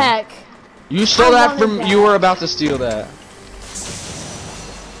little heck. You stole that from, you were about to steal that.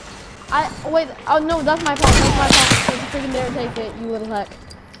 Wait, oh no, that's my pump, that's my pump. Don't you freaking dare take it, you little heck.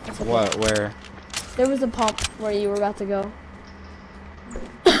 Okay. What, where? There was a pump where you were about to go.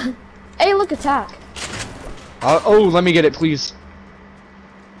 Hey, look, attack. Oh, let me get it, please.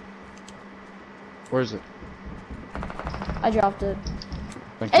 Where is it? I dropped it.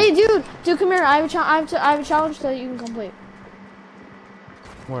 Thank Hey, you. dude, come here. I have a challenge that you can complete.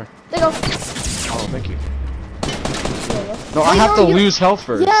 Where? There you go. Oh, thank you. No, I have to lose health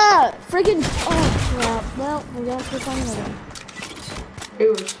first. Yeah, freaking. Oh crap. Well, we gotta switch on another.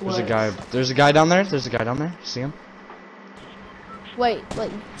 There's a guy down there. There's a guy down there. See him? Wait,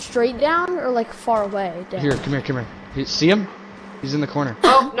 like straight down or like far away down? Here, come here. See him? He's in the corner.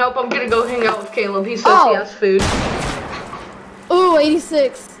 Oh, nope, I'm gonna go hang out with Caleb. He says he has food. Ooh,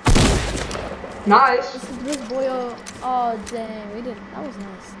 86. Nice. This boy, oh dang, we did. That was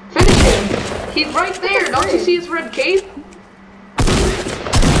nice. Finish him. He's right there. Don't you see his red cape?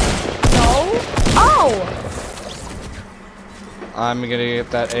 No. Oh. I'm gonna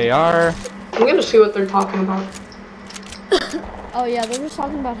get that AR. I'm gonna see what they're talking about. Oh yeah, they're just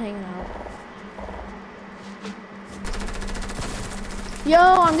talking about hanging out. Yo,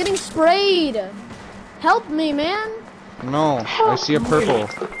 I'm getting sprayed. Help me, man. No, I see a purple.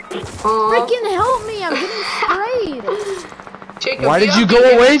 Freaking help me, I'm getting sprayed. Jacob, why did you go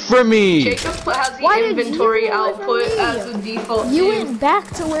away from me? Jacob has the inventory output as a default. You went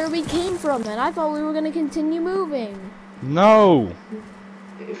back to where we came from, and I thought we were gonna continue moving. No.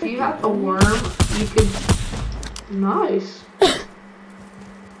 If you have a worm, you could. Nice.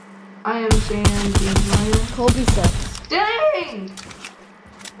 I am saying. Colby sucks. Dang!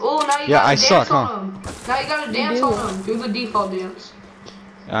 Oh, now you yeah, gotta I dance suck, on huh? him. Now you gotta dance on him. Do the default dance.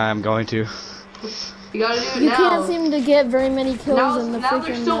 I'm going to. You gotta do it you now. You can't seem to get very many kills in the now freaking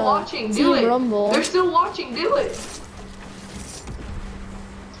they're still watching. Do Team it. Rumble. They're still watching. Do it.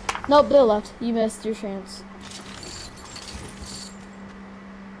 Nope, Bill left. You missed your chance.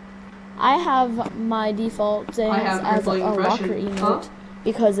 I have my default dance as a locker emote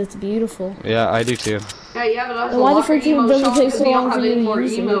because it's beautiful. Yeah, I do too. Yeah, you have it as a why the locker freaking emote does it song take so because you don't long have for you any to more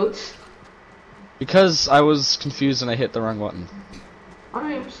use it? emotes. Because I was confused and I hit the wrong button.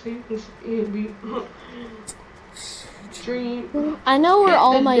 I am sleeping. I know where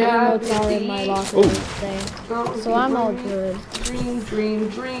all my emotes are in my locker thing, so I'm all good. Dream.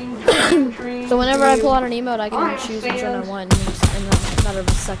 So whenever I pull out an emote, I can choose which one I want in a matter of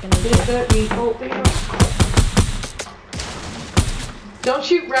a second. Don't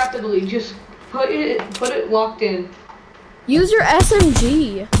shoot rapidly. Just put it locked in. Use your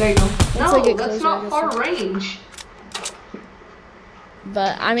SMG. There you go. No, that's not far range.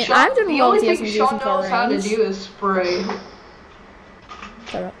 But I mean, I'm doing well with the SMG Sean from far knows how to range. do is spray.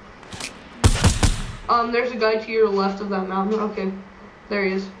 Shut up. There's a guy to your left of that mountain. Okay, there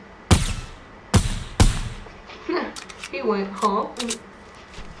he is. He went, huh?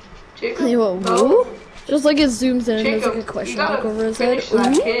 Jacob, He went, woo? Just like it zooms in and there's like a Jacob, question mark over his head.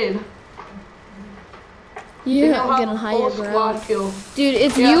 that kid. Yeah, I'm getting higher ground. Kill. Dude,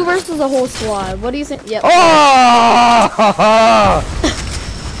 it's you versus a whole squad. What do you think? Yep. Oh!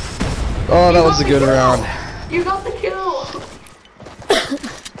 Oh, that was a good round. You got the kill.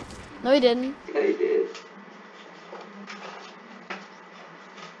 No, he didn't. Yeah, he did.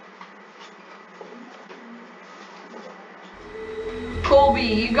 Colby,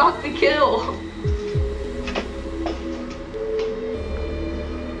 you got the kill.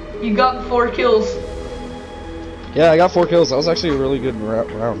 You got 4 kills. Yeah, I got 4 kills. That was actually a really good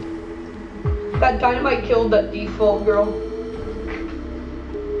round. That dynamite killed that default girl.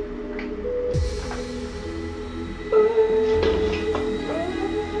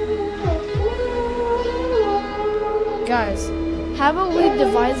 Guys, how about we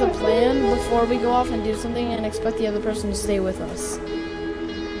devise a plan before we go off and do something and expect the other person to stay with us?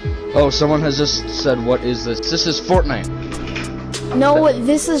 Oh, someone has just said, what is this? This is Fortnite. No,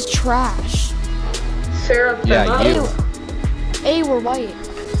 this is trash. Sarah, yeah, you. Hey, we're white.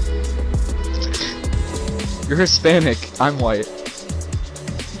 You're Hispanic. I'm white.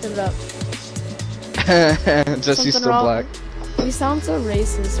 Shut it up. Jesse's still black. We sound so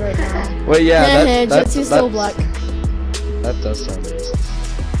racist right now. Wait, yeah, Jesse's still black. That does sound racist.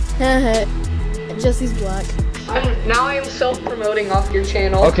 Jesse's black. Now I am self-promoting off your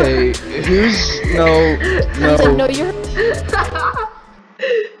channel. Okay, who's no. No, you're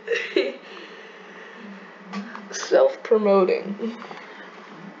self-promoting.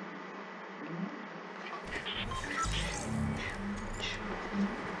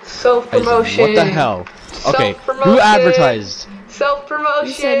 Self-promotion. What the hell? Okay, who advertised? Self-promotion.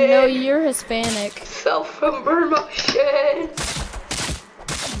 You said no, you're Hispanic. Self-promotion.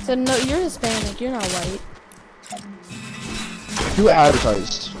 So no, you're Hispanic. You're not white. Who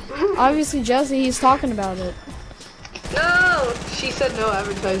advertised? Obviously, Jesse. He's talking about it. No, she said no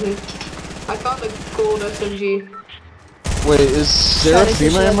advertising. I found the gold SMG. Wait, is Sarah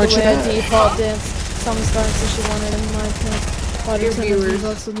female in my channel? Default dance. Someone starting to she wanted in my channel. Your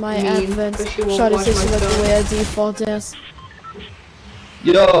viewers with my mean, advent. but she won't Shot watch it my like the stuff. way I default dance.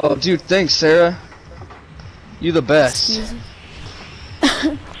 Yo, dude, thanks, Sarah. You the best. Excuse me.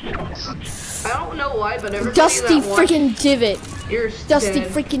 I don't know why, but everybody Dusty that watched freaking divot. you're Dusty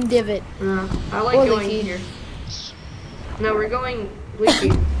dead. freaking divot. I like Or going leaky. here. No, we're going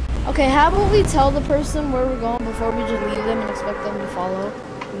leaky. Okay, how about we tell the person where we're going before we just leave them and expect them to follow?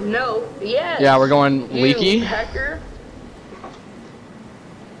 No, yes. Yeah, we're going You leaky. hacker.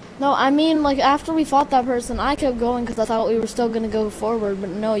 No, I mean, like, after we fought that person, I kept going because I thought we were still gonna go forward, but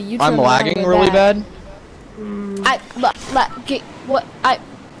no, you turned I'm around lagging and really back. bad.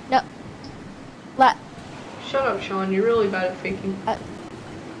 Shut up, Sean. You're really bad at faking.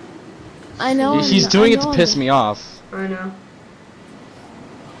 I know. He's doing it to piss me off. I know.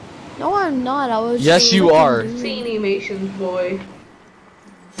 No, I'm not. I was. Yes, just you looking are. mean. See animations, boy.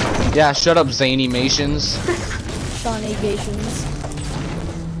 Yeah, shut up, Zanimations. Shawnee Gations.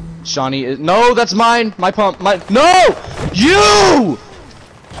 Shawnee is. No, that's mine. My pump. No! You!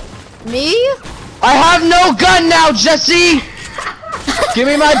 Me? I have no gun now, Jesse! Give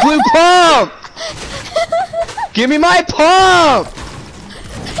me my blue pump! Give me my pump!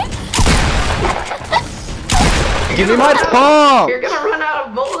 Give me my pump! You're gonna run out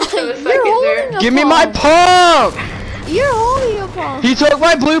of bullets in a second You're there. holding a Give me my pump! You're holding a pump. He took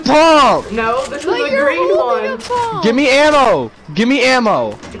my blue pump! No, this is But the you're green holding a one. pump. Give me ammo! Give me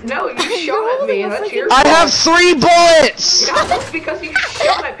ammo! No, you shot at me. holding a That's your I fault. have 3 bullets! No, that's because you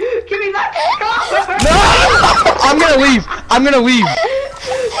shot it. Give me that scar. No! I'm gonna leave! I'm gonna leave!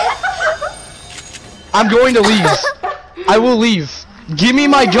 I'm going to leave. I will leave. Give me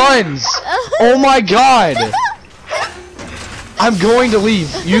my guns! Oh my god! I'm going to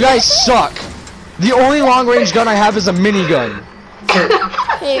leave. You guys suck. The only long-range gun I have is a minigun. Hey,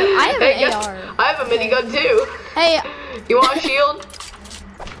 I have Hey, an guess- AR. I have a minigun too. Hey, You want a shield?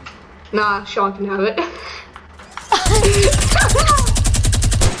 Nah, Sean can have it. And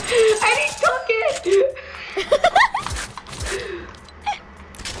he took it!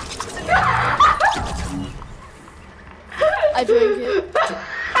 I drank it.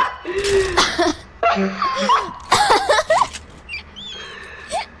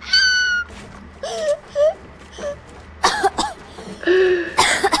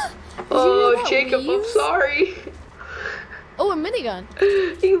 Oh, that Jacob, I'm leaves? sorry. Oh, a minigun.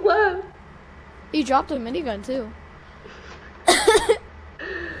 He left. He dropped a minigun too.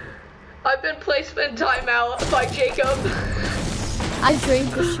 I've been placed in timeout by Jacob. I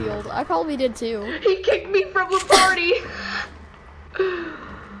drank the shield. I probably did too. He kicked me from the party.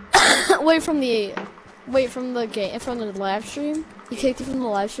 Wait, from the game, from the live stream. You kicked you from the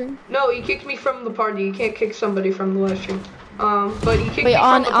live stream. No, he kicked me from the party. You can't kick somebody from the live stream. But he kicked Wait, me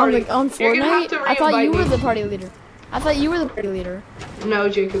on from the party. on You're gonna have Fortnite. to I thought you re-invite were me. the party leader. I thought you were the party leader. No,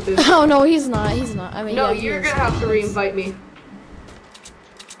 Jacob is. Oh no, he's not. He's not. I mean, No, yeah, he you're is. gonna have to re-invite me.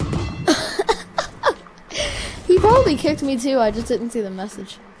 He probably kicked me too. I just didn't see the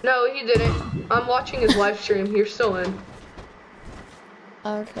message. No, he didn't. I'm watching his live stream. You're still in.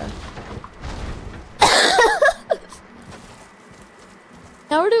 Okay.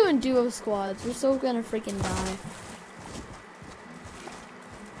 Now we're doing duo squads. We're so gonna freaking die.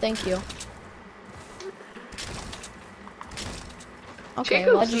 Thank you. Okay,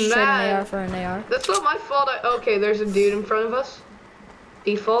 well, I Jacob's just traded an mad. AR for an AR. That's not my fault. Okay, there's a dude in front of us.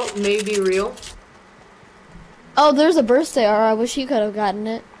 Default, maybe real. Oh, there's a burst AR. I wish he could have gotten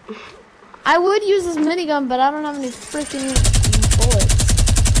it. I would use this minigun, but I don't have any freaking bullets.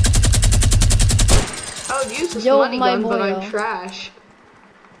 I would use this Yo, money my gun, but boyo. I'm trash.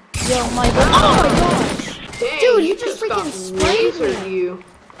 Yo, my god. Oh my gosh. Dang, Dude, you just got freaking sprayed lasered me. you.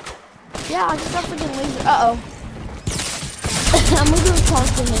 Yeah, I just got freaking laser. Uh-oh. I'm gonna go talk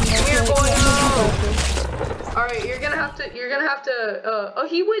to him. Here, boy. Alright, you're gonna have to, oh,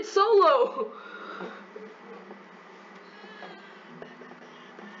 he went solo!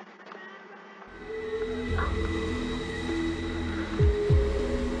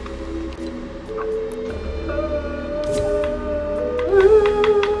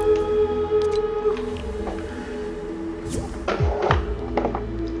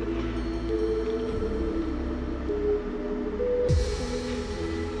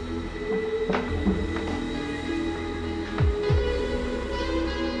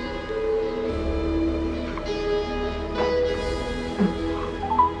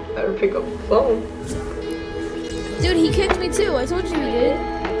 Better pick up the phone. Dude, he kicked me too. I told you he did.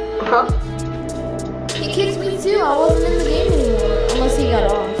 Huh? He kicked me too. I wasn't in the game anymore. Unless he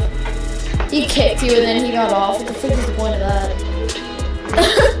got off. He kicked you and then he got off. What the frick is the point of that?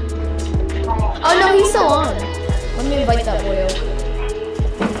 Oh no, he's still on. Let me invite that boy out.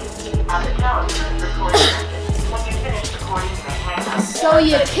 So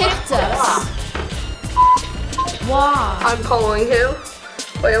you kicked us. Why? I'm calling him.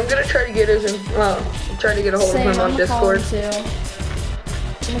 Wait, I'm gonna try to get his, try to get a hold of him on Discord. I'm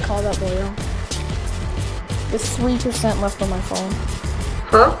gonna call that boy out. There's 3% left on my phone.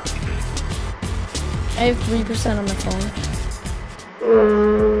 Huh? I have 3% on my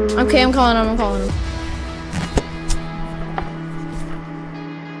phone. Okay, I'm calling him.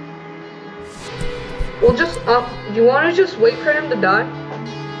 We'll just, do you want to just wait for him to die?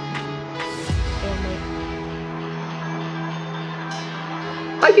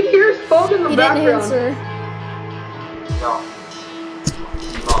 I can hear his phone in the background. He didn't answer.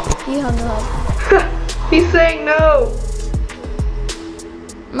 He hung up. He's saying no.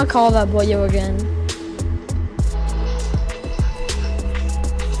 I'm gonna call that boyo again.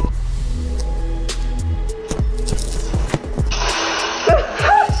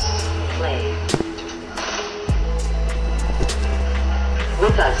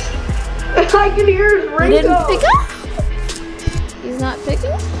 With us. I can hear his ring. He didn't pick up? He's not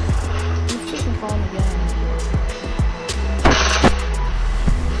picking up? I'm just gonna call him again.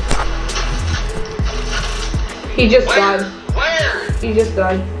 He just died. Where? He just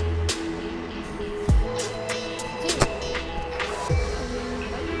died.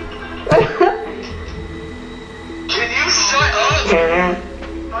 Can you shut up?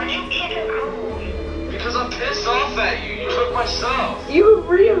 Why are you kicking Cool? Because I'm pissed off at you. You took my stuff. You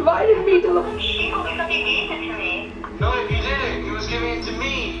re-invited me to the... Shield because you gave it to me. No, you didn't. He was giving it to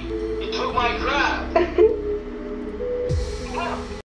me. You took my crap.